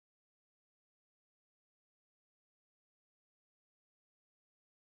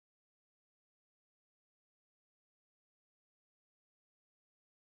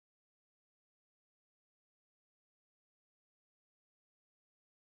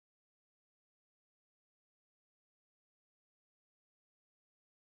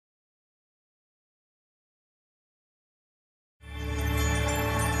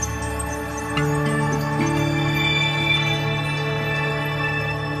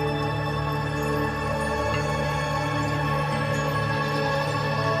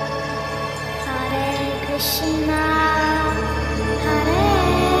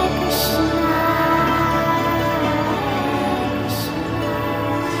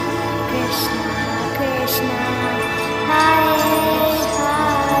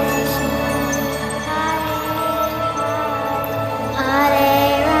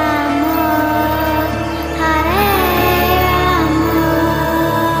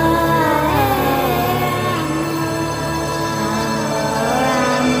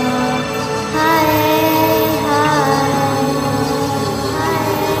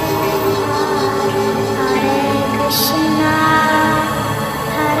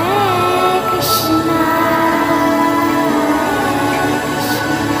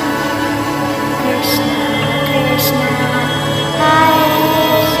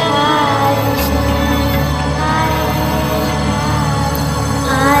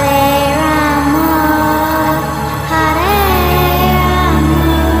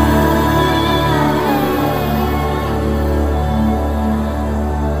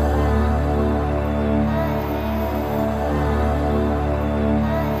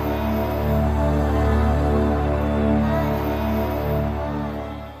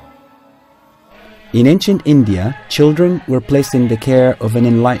In ancient India, children were placed in the care of an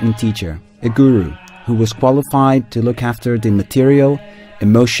enlightened teacher, a guru, who was qualified to look after the material,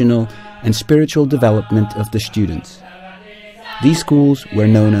 emotional, and spiritual development of the students. These schools were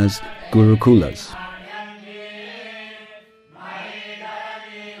known as gurukulas.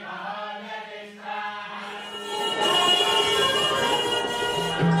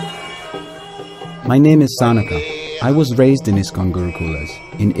 My name is Sanaka. I was raised in ISKCON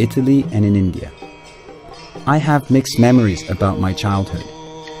Gurukulas, in Italy and in India. I have mixed memories about my childhood.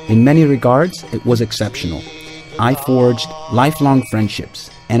 In many regards, it was exceptional. I forged lifelong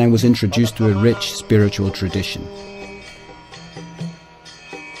friendships, and I was introduced to a rich spiritual tradition.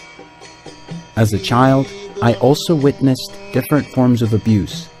 As a child, I also witnessed different forms of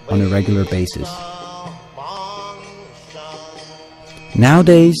abuse on a regular basis.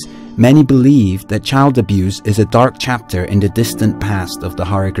 Nowadays, many believe that child abuse is a dark chapter in the distant past of the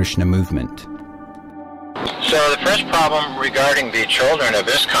Hare Krishna movement. So the first problem regarding the children of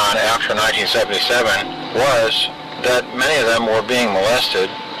ISKCON after 1977 was that many of them were being molested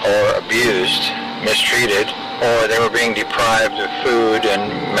or abused, mistreated, or they were being deprived of food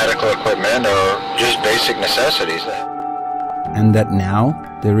and medical equipment or just basic necessities. And that now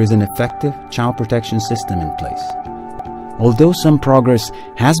there is an effective child protection system in place. Although some progress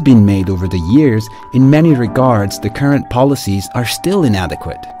has been made over the years, in many regards the current policies are still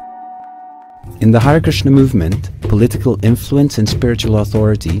inadequate. In the Hare Krishna movement, political influence and spiritual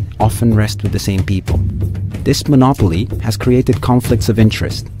authority often rest with the same people. This monopoly has created conflicts of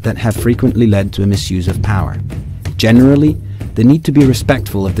interest that have frequently led to a misuse of power. Generally, the need to be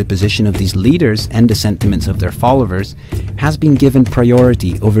respectful of the position of these leaders and the sentiments of their followers has been given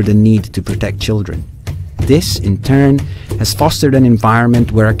priority over the need to protect children. This, in turn, has fostered an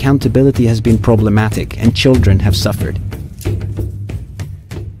environment where accountability has been problematic and children have suffered.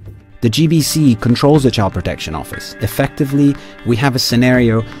 The GBC controls the Child Protection Office. Effectively, we have a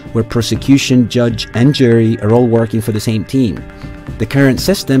scenario where prosecution, judge and jury are all working for the same team. The current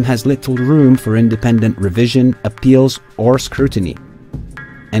system has little room for independent revision, appeals or scrutiny,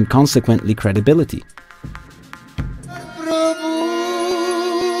 and consequently credibility.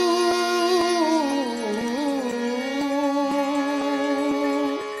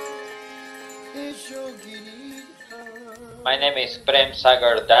 My name is Prem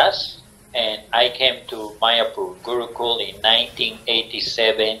Sagar Das, and I came to Mayapur Gurukul in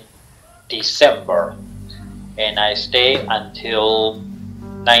 1987 December, and I stayed until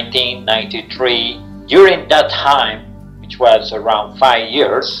 1993. During that time, which was around 5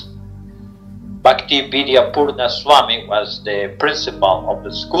 years, Bhakti Vidya Purna Swami was the principal of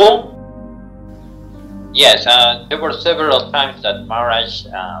the school. Yes, there were several times that Maharaj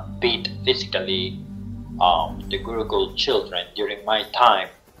beat physically the Gurukul children during my time.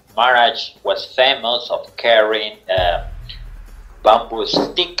 Maharaj was famous of carrying a bamboo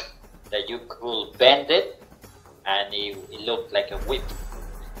stick that you could bend it and it looked like a whip.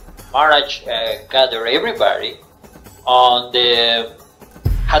 Maharaj gathered everybody on the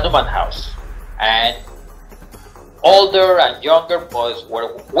Hanuman house, and older and younger boys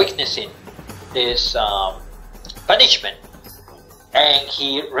were witnessing this punishment, and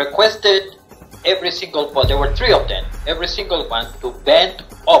he requested every single boy, there were 3 of them, every single one to bend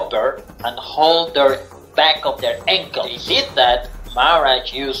over and hold their back of their ankle. He did that.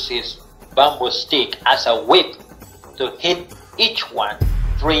 Maharaj used his bamboo stick as a whip to hit each one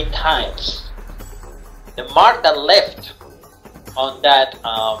 3 times. The mark that left on that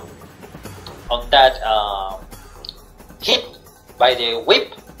on that hit by the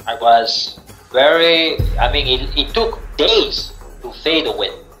whip, I was very, I mean, it took days to fade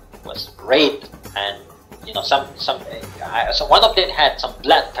away. It was red, and you know, so one of them had some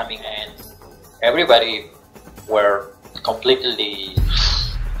blood coming, and everybody were completely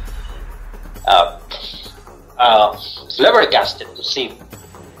flabbergasted to see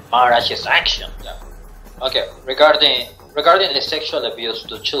Maharaj's action. Okay, regarding the sexual abuse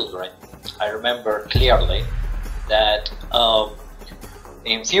to children, I remember clearly that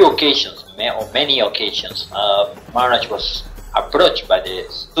in few occasions, or many occasions, Maharaj was approached by the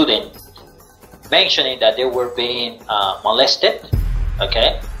student, mentioning that they were being molested,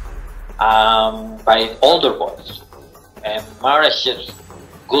 okay, by older boys, and Maharaj just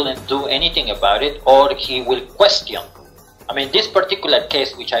couldn't do anything about it, or he will question. I mean, this particular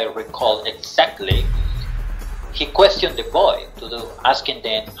case, which I recall exactly, he questioned the boy, asking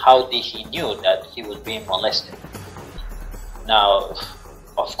them how did he knew that he was being molested. Now,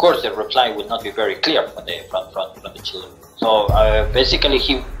 of course, the reply will not be very clear from the children. So basically,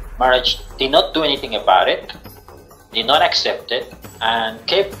 Maharaj did not do anything about it, did not accept it, and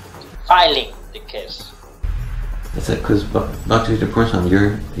kept filing the case. That's it, because Bhakti Purnaswami,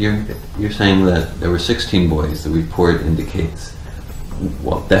 you're saying that there were 16 boys. The report indicates,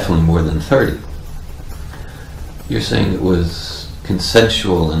 well, definitely more than 30. You're saying it was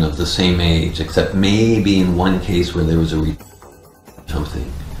consensual and of the same age, except maybe in one case where there was a something.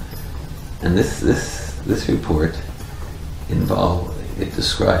 And this report it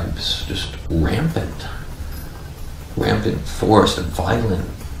describes just rampant force and violent,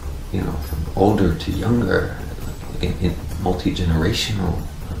 you know, from older to younger, in multi-generational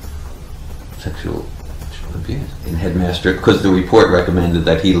sexual abuse. In Headmaster, because the report recommended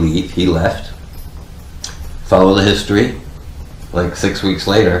that he leave, he left. Follow the history. Like 6 weeks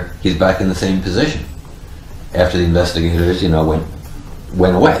later, he's back in the same position. After the investigators, you know,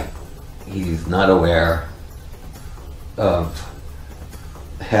 went away. He's not aware of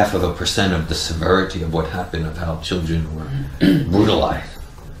 0.5% of the severity of what happened, of how children were brutalized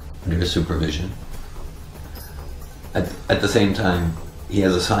under his supervision. At the same time, he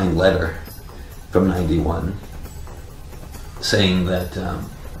has a signed letter from '91 saying that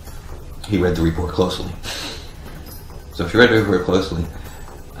he read the report closely. So if you read the report closely,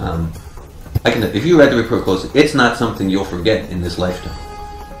 if you read the report closely, it's not something you'll forget in this lifetime.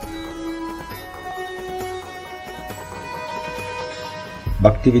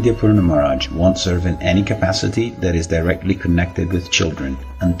 Bhaktivedanta Purana Maharaj won't serve in any capacity that is directly connected with children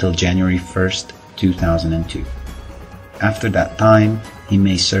until January 1st, 2002. After that time, he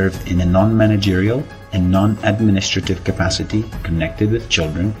may serve in a non-managerial and non-administrative capacity connected with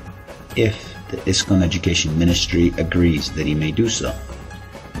children if the ISKCON Education Ministry agrees that he may do so.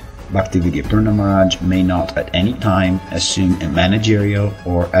 Bhaktivedanta Purana Maharaj may not at any time assume a managerial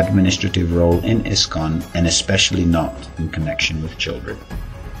or administrative role in ISKCON, and especially not in connection with children.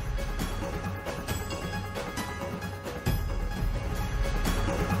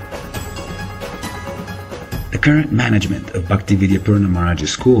 The current management of Bhaktivedanta Purana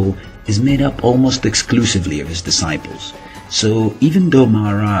Maharaj's school is made up almost exclusively of his disciples. So even though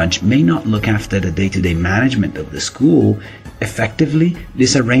Maharaj may not look after the day-to-day management of the school, effectively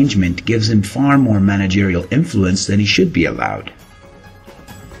this arrangement gives him far more managerial influence than he should be allowed.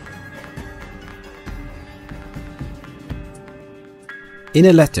 In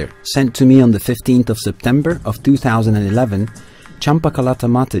a letter sent to me on the 15th of September of 2011, Champakalata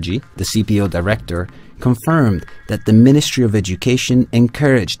Mataji, the CPO director, confirmed that the Ministry of Education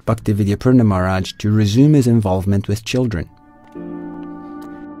encouraged Bhaktivedanta Purana Maharaj to resume his involvement with children.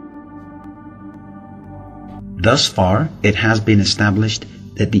 Thus far, it has been established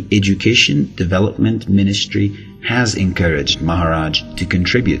that the Education Development Ministry has encouraged Maharaj to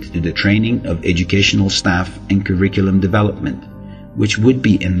contribute to the training of educational staff and curriculum development, which would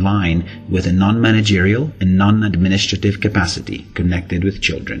be in line with a non-managerial and non-administrative capacity connected with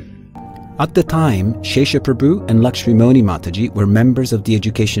children. At the time, Shesha Prabhu and Lakshmi Moni Mataji were members of the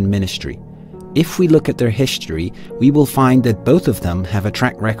Education Ministry. If we look at their history, we will find that both of them have a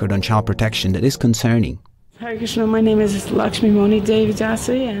track record on child protection that is concerning. Hare Krishna, my name is Lakshmi Moni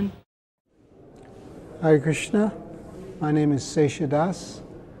Devidasi, and Hare Krishna, my name is Sesha Das.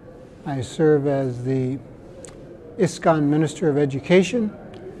 I serve as the ISKCON Minister of Education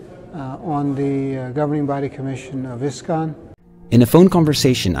on the Governing Body Commission of ISKCON. In a phone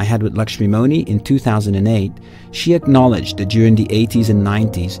conversation I had with Lakshmi Moni in 2008, she acknowledged that during the 80s and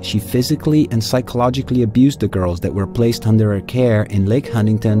 90s she physically and psychologically abused the girls that were placed under her care in Lake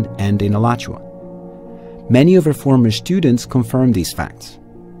Huntington and in Alachua. Many of her former students confirmed these facts.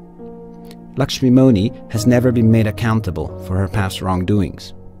 Lakshmimoni has never been made accountable for her past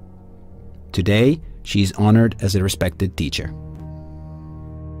wrongdoings. Today, she is honored as a respected teacher.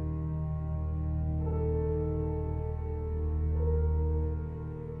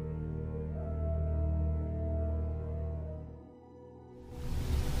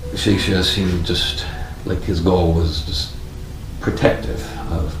 Shesha seemed just like his goal was just protective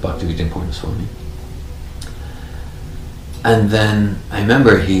of Bhaktivedanta Purna Swami. And then I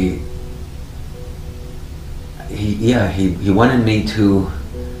remember he wanted me to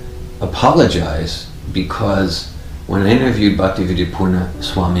apologize because when I interviewed Bhaktivedanta Purna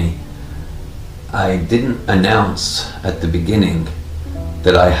Swami, I didn't announce at the beginning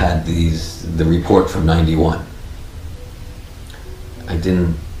that I had the report from 91. I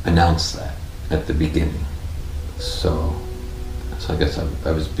didn't announce that at the beginning. So I guess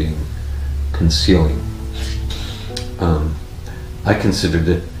I was being concealing. I considered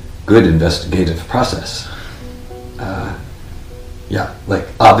it good investigative process. Yeah, like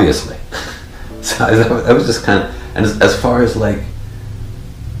obviously. So I was just kind of, and as far as like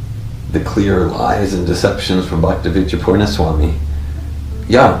the clear lies and deceptions from Bhaktivedanta Purna Swami,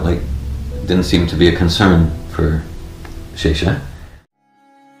 yeah, like didn't seem to be a concern for Shesha.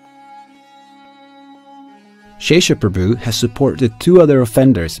 Shesha Prabhu has supported two other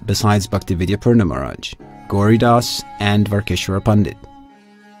offenders besides Bhaktivedanta Purna Maharaj, Gauridas and Varkeshwara Pandit.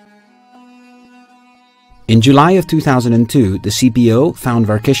 In July of 2002, the CPO found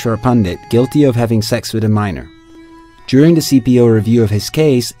Varkeshwara Pandit guilty of having sex with a minor. During the CPO review of his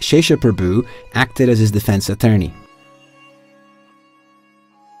case, Shesha Prabhu acted as his defense attorney.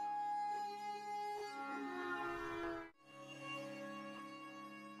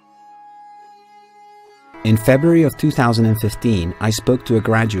 In February of 2015, I spoke to a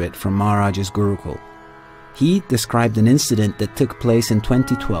graduate from Maharaj's Gurukul. He described an incident that took place in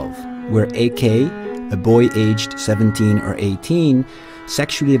 2012, where AK, a boy aged 17 or 18,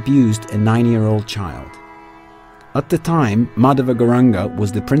 sexually abused a 9-year-old child. At the time, Madhava Gauranga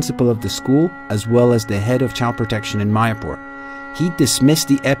was the principal of the school as well as the head of child protection in Mayapur. He dismissed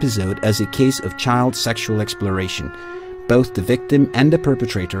the episode as a case of child sexual exploration. Both the victim and the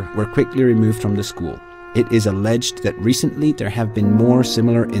perpetrator were quickly removed from the school. It is alleged that recently there have been more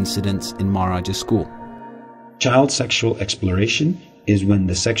similar incidents in Maharaj's school. Child sexual exploration is when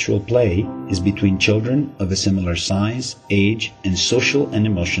the sexual play is between children of a similar size, age, and social and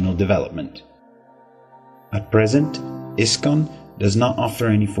emotional development. At present, ISKCON does not offer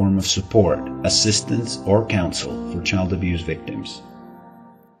any form of support, assistance, or counsel for child abuse victims.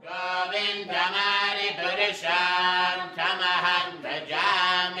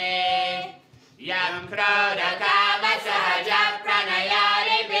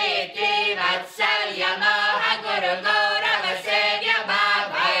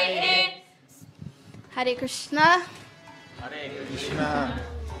 Hare Krishna. Hare Krishna.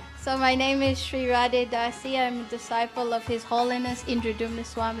 So my name is Sri Radhe Dasi. I'm a disciple of His Holiness Indradumna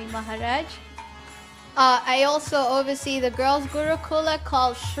Swami Maharaj. I also oversee the girls' Gurukula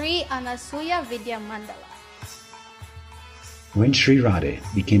called Sri Anasuya Vidya Mandala. When Sri Radhe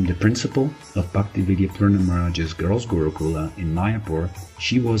became the principal of Bhaktivedanta Purna Maharaj's girls' Gurukula in Mayapur,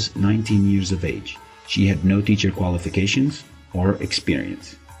 she was 19 years of age. She had no teacher qualifications or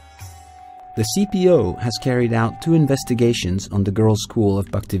experience. The CPO has carried out 2 investigations on the girls' school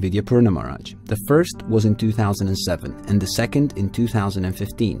of Bhaktivedanta Purna Maharaj. The first was in 2007 and the second in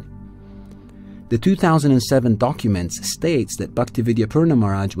 2015. The 2007 documents states that Bhaktivedanta Purna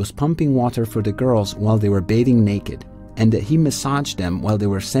Maharaj was pumping water for the girls while they were bathing naked, and that he massaged them while they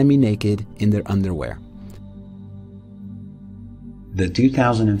were semi-naked in their underwear. The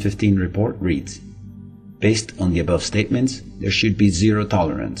 2015 report reads, based on the above statements, there should be zero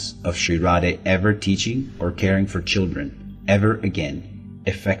tolerance of Sri Radhe ever teaching or caring for children, ever again,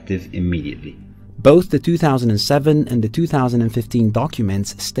 effective immediately. Both the 2007 and the 2015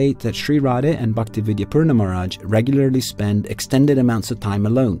 documents state that Sri Radhe and Bhaktivedanta Purna Maharaj regularly spend extended amounts of time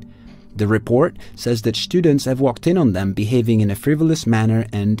alone. The report says that students have walked in on them behaving in a frivolous manner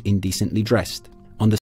and indecently dressed.